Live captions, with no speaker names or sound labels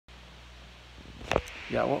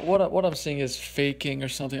Yeah, what I'm seeing is faking or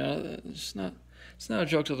something. It's not a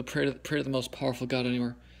joke to pray to the most powerful God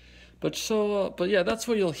anywhere. But yeah, that's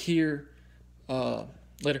what you'll hear uh,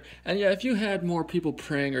 later. And yeah, if you had more people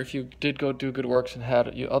praying, or if you did go do good works and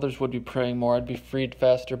had you others would be praying more, I'd be freed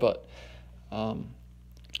faster. Um,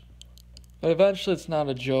 but eventually, it's not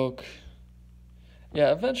a joke.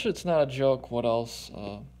 Yeah, eventually it's not a joke. What else?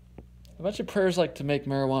 Eventually, prayers like to make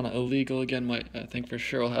marijuana illegal again might, I think, for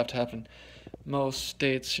sure will have to happen. Most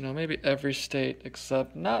states, maybe every state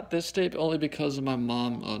except not this state, only because of my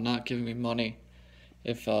mom not giving me money.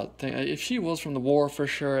 If she was from the war for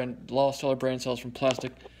sure and lost all her brain cells from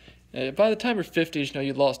plastic, by the time you're 50,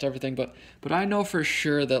 you lost everything. But I know for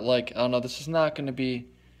sure that I don't know, this is not going to be.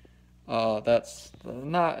 That's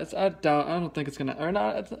not. It's I doubt. I don't think it's gonna or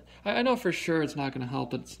not. I know for sure it's not gonna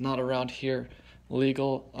help. But it's not around here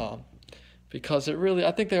legal. Because it really.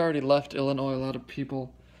 I think they already left Illinois. A lot of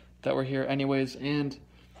people that were here anyways, and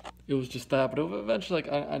it was just that. But eventually,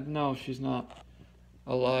 I know she's not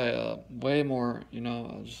a lie. Way more.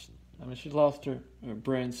 She lost her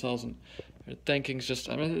brain cells and her thinking's just.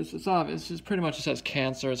 It's obvious. It's just pretty much just has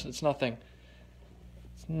cancer. It's nothing.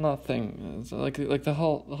 It's nothing. It's like the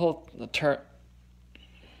whole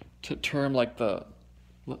term like the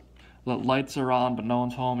lights are on but no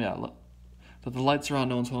one's home. Yeah, the lights are on,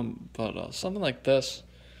 no one's home. But something like this.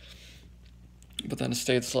 But then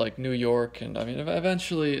states like New York and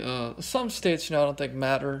eventually some states I don't think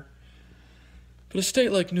matter. But a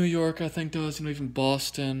state like New York I think does. Even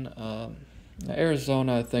Boston,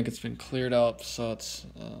 Arizona I think it's been cleared out, so it's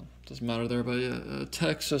doesn't matter there. But yeah,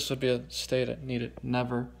 Texas would be a state that needed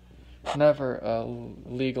never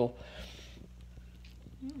legal.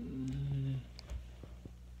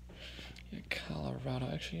 Yeah, Colorado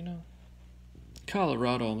actually,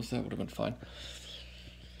 Colorado almost that would have been fine.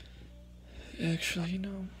 Actually,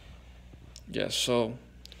 yeah. So,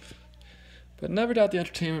 but never doubt the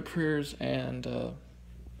entertainment prayers and.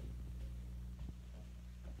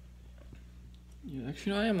 Yeah,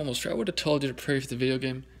 actually, I am almost sure. I would have told you to pray for the video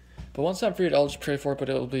game, but once I'm freed, I'll just pray for it. But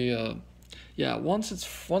it'll be, yeah. Once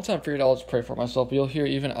I'm freed, I'll just pray for it myself. But you'll hear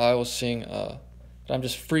even I was seeing, that I'm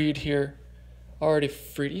just freed here, already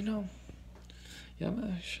freed. Yeah,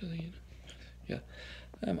 I'm actually, yeah,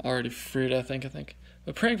 I'm already freed. I think.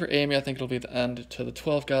 But praying for Amy, I think it'll be the end to the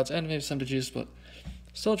 12 gods and maybe some to Jesus. But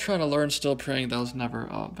still trying to learn, still praying. That was never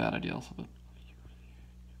a bad idea. Also,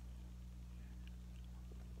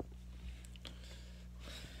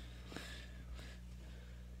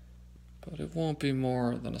 but it won't be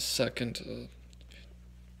more than a second.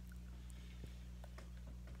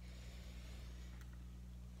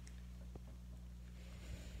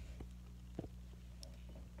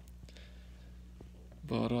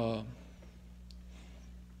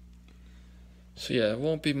 So yeah, it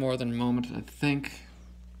won't be more than a moment, I think.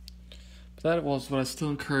 But that was what I still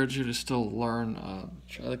encourage you to still learn.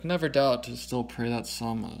 Never doubt to still pray that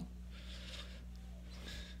some.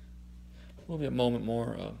 Will be a moment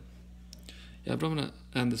more. Yeah, but I'm gonna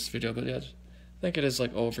end this video. But yeah, I think it is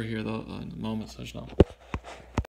over here though in the moment. So there's no.